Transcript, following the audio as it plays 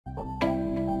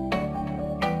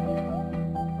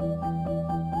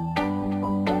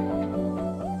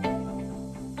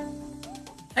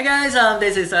Hi guys,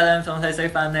 this is Alan from Hirose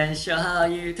Financial. How are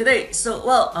you today?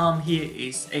 Here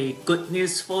is a good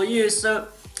news for you.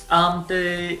 A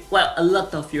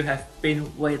lot of you have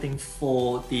been waiting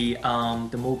for the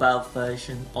mobile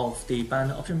version of the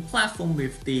binary option platform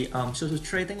with the social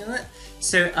trading in it.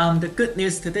 The good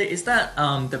news today is that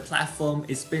the platform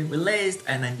is being released,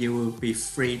 and then you will be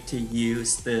free to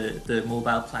use the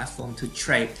mobile platform to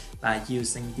trade by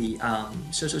using the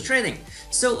social trading.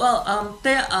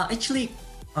 There are actually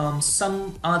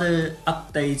some other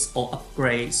updates or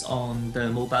upgrades on the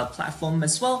mobile platform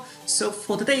as well. So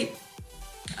for today,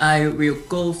 I will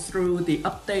go through the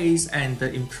updates and the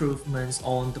improvements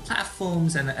on the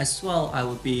platforms, and as well I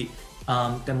will be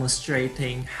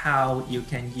demonstrating how you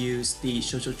can use the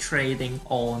social trading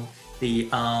on the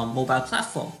mobile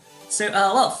platform.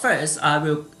 First I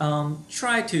will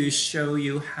try to show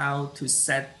you how to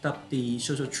set up the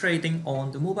social trading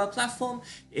on the mobile platform.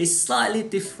 It's slightly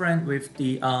different with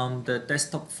the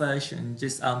desktop version.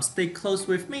 Just stay close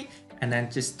with me, and then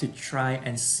just to try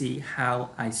and see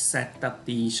how I set up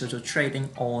the social trading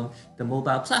on the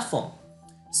mobile platform.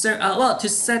 To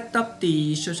set up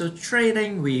the social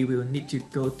trading, we will need to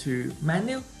go to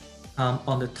menu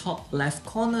on the top left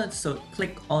corner. So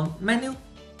click on menu.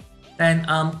 Then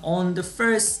on the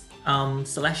first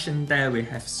selection there, we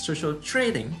have social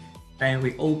trading. Then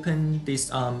we open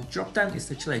this drop down. It's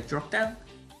actually a drop down.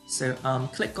 So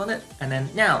click on it, and then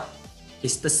now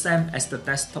it's the same as the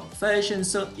desktop version.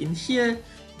 So in here,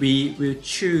 we will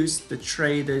choose the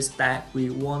traders that we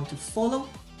want to follow.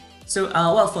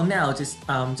 For now,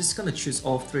 I'm just gonna choose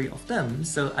all three of them.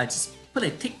 So I just put a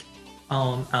tick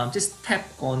on, just tap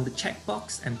on the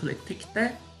checkbox and put a tick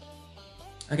there.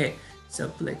 Okay. So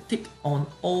put a tick on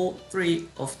all three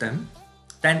of them.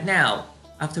 Then now,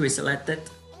 after we selected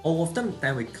all of them,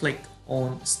 then we click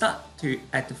on start to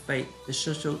activate the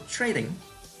social trading.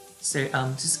 So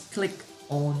just click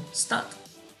on start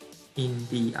in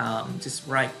the just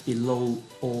right below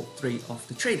all three of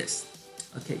the traders.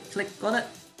 Okay, click on it.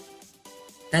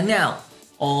 And now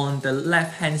on the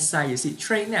left hand side, you see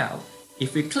trade now.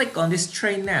 If we click on this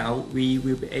trade now, we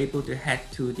will be able to head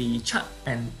to the chart,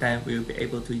 and then we will be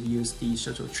able to use the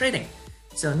social trading.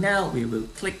 So now we will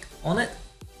click on it,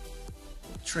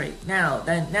 trade now.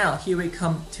 Then now here we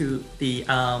come to the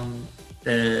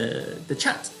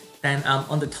chart. Then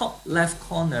on the top left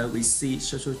corner, we see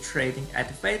social trading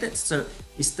activated. So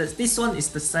this one is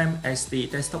the same as the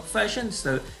desktop version.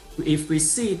 So if we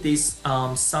see this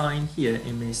sign here,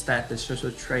 it means that the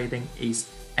social trading is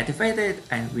activated,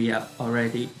 and we are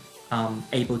already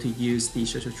able to use the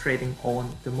social trading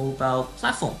on the mobile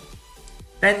platform.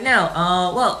 Then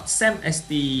now, same as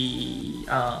the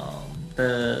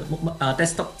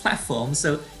desktop platform.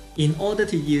 So in order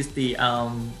to use the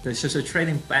social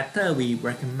trading better, we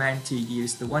recommend to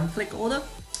use the one-click order.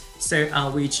 So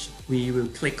which we will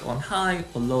click on high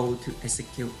or low to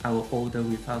execute our order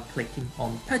without clicking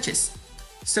on purchase.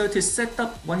 So to set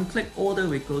up one-click order,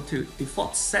 we go to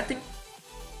default setting.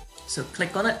 So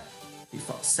click on it,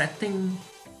 default setting.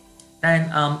 Then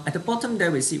at the bottom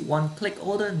there we see one-click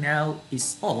order. Now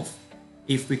it's off.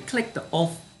 If we click the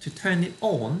off to turn it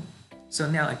on,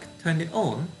 so now I can turn it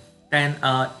on, then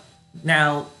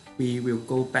now we will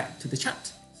go back to the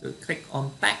chart. So click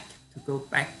on back to go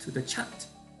back to the chart.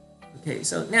 Okay,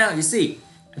 so now you see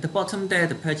at the bottom there,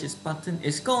 the purchase button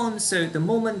is gone. So the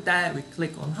moment that we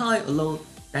click on high or low,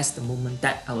 that's the moment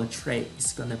that our trade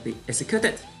is gonna be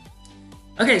executed.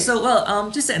 Okay,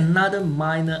 just another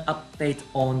minor update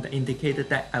on the indicator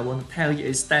that I want to tell you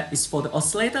is that it's for the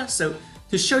oscillator. So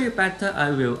to show you better,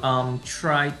 I will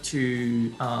try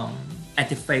to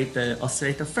activate the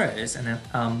oscillator first, and then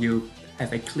you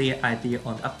have a clear idea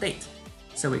on the update.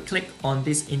 So we click on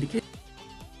this indicator,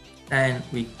 then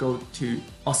we go to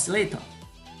oscillator.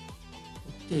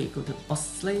 Okay, go to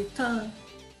oscillator.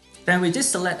 Then we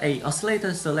just select a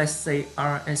oscillator. So let's say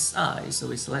RSI. So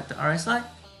we select the RSI.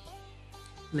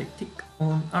 Click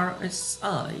on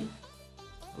RSI.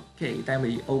 Okay, then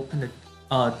we open it.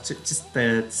 Just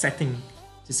the setting.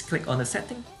 Just click on the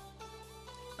setting.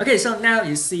 Okay, so now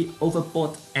you see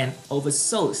overbought and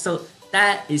oversold. So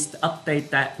that is the update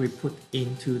that we put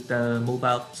into the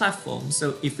mobile platform.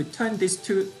 So if we turn this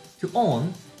to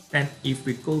on, then if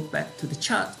we go back to the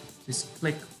chart, just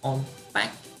click on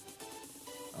back.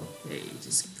 Okay,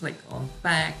 just click on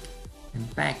back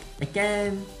and back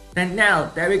again. Then now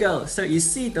there we go. So you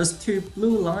see those two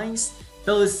blue lines.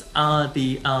 Those are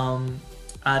the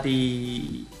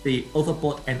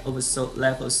overbought and oversold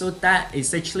levels. So that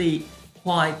is actually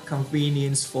quite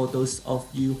convenient for those of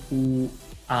you who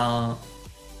are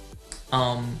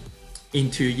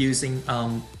into using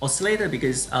oscillator,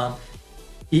 because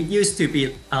it used to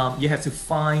be you have to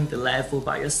find the level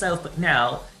by yourself, but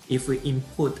now if we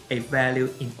input a value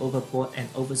in overbought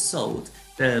and oversold,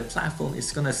 the platform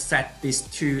is going to set these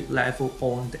two levels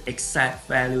on the exact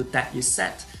value that you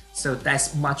set. So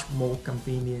that's much more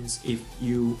convenience if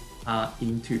you are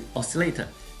into oscillator.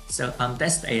 So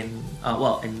that's a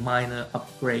minor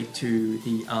upgrade to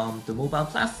the mobile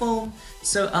platform.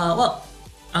 So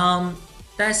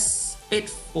that's it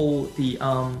for the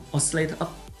oscillator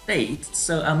update.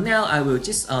 So now I will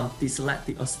just deselect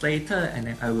the oscillator, and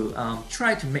then I will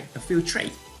try to make a few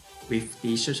trades with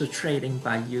the social trading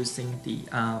by using the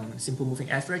simple moving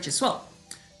average as well.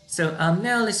 So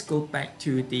now let's go back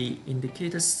to the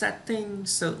indicator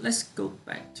settings. So let's go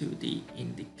back to the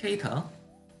indicator.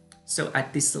 So I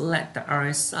deselect the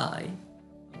RSI.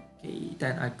 Okay,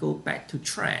 then I go back to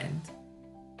trend.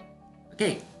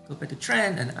 Okay, go back to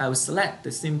trend, and I will select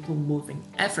the simple moving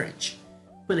average.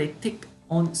 Put a tick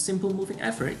on simple moving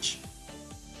average.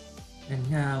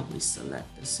 And now we select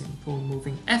the simple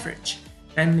moving average.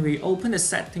 Then we open the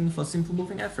setting for simple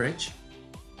moving average.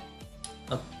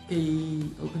 Okay,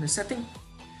 open the setting.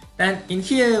 Then in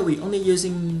here, we only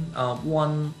using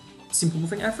one simple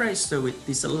moving average, so we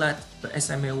deselect the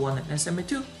SMA1 and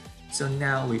SMA2. So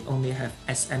now we only have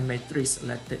SMA3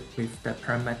 selected with the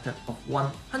parameter of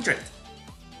 100.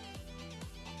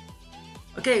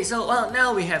 Okay, so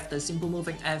now we have the simple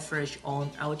moving average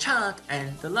on our chart,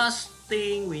 and the last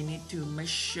thing we need to make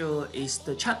sure is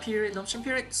the chart period and option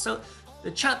period. So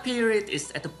the chart period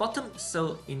is at the bottom,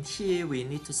 so in here we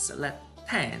need to select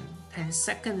 10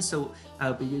 seconds, so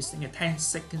I'll be using a 10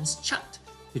 seconds chart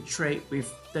to trade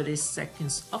with 30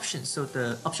 seconds option. So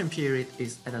the option period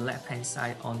is at the left hand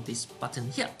side on this button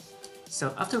here.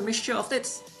 So after a mixture of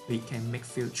this, we can make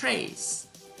few trades.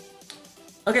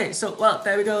 Okay, so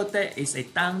there we go, there is a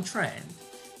downtrend.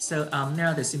 So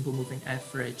now the simple moving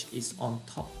average is on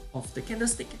top of the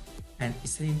candlestick and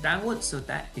it's heading downward, so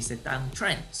that is a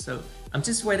downtrend. So I'm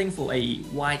just waiting for a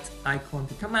white icon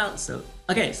to come out. So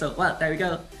okay, so there we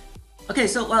go. Okay,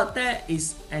 so there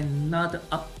is another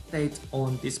update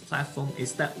on this platform,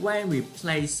 is that when we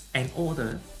place an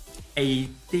order, a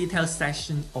detailed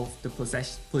section of the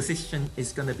position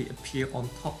is going to be appear on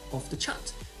top of the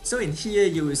chart. So in here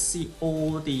you will see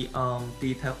all the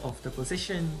detail of the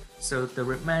position, so the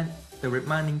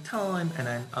remaining time, and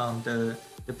then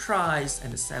the price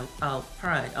and the sell out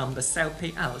price, the sell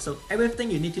payout. So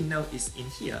everything you need to know is in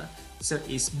here. So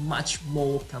it's much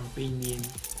more convenient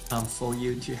for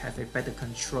you to have a better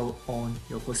control on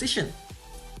your position.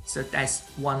 So that's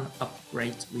one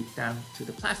upgrade we've done to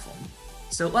the platform.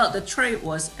 So the trade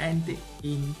was ended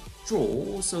in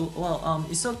draw. So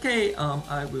it's okay.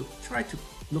 I will try to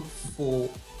look for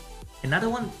another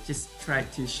one. Just try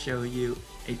to show you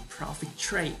a profit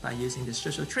trade by using the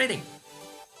social trading.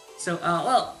 So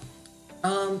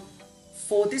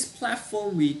for this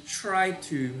platform, we try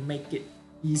to make it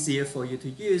easier for you to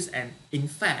use, and in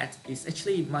fact it's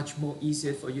actually much more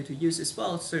easier for you to use as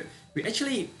well. So we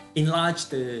actually enlarge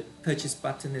the purchase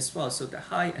button as well, so the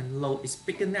high and low is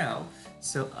bigger now.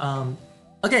 So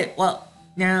okay,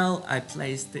 now I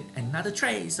placed another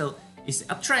trade. So it's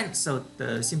uptrend, so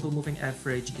the simple moving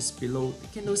average is below the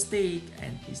candlestick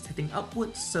and it's heading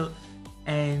upwards. So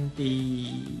and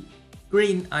the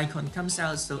green icon comes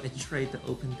out, so a trader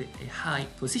opened a high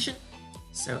position.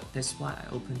 So that's why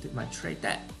I opened my trade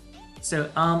there. So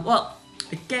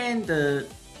again, the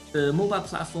mobile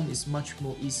platform is much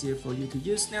more easier for you to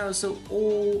use now. So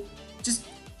just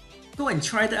go and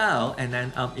try it out, and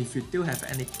then if you do have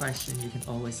any question, you can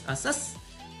always ask us.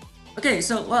 Okay,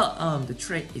 so the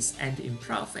trade is ended in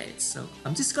profit. So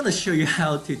I'm just gonna show you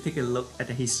how to take a look at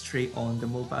the history on the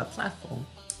mobile platform.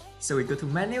 So we go to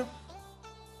menu.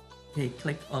 Okay,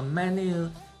 click on menu,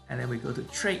 and then we go to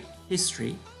trade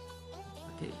history.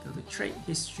 Okay, go to trade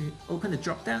history, open the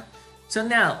drop down. So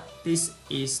now this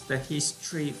is the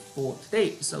history for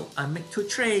today. So I make two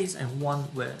trades, and one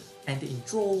will end in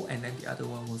draw, and then the other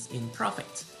one was in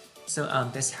profit. So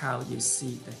that's how you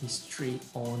see the history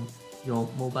on your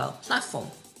mobile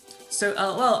platform. So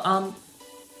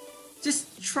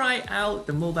just try out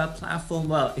the mobile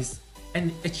platform. It's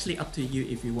actually up to you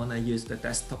if you want to use the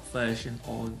desktop version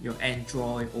on your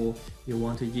Android, or you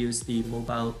want to use the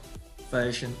mobile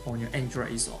version on your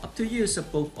Android. Is all up to you. So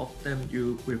both of them,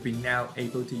 you will be now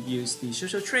able to use the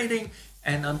social trading,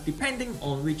 and depending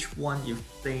on which one you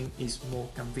think is more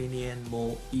convenient,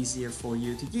 more easier for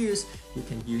you to use, you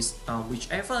can use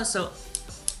whichever. So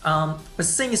but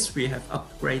since we have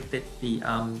upgraded the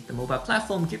mobile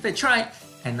platform, give it a try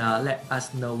and let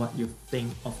us know what you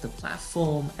think of the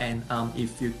platform. And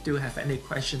if you do have any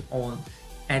question on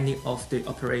any of the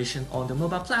operation on the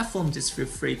mobile platform, just feel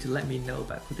free to let me know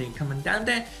by putting a comment down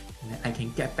there, and I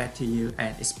can get back to you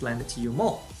and explain it to you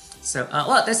more. So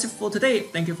well, that's it for today.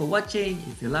 Thank you for watching.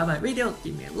 If you like my video,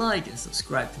 give me a like and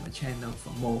subscribe to my channel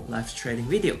for more live trading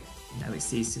video. And I will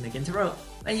see you soon again tomorrow.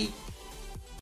 Bye!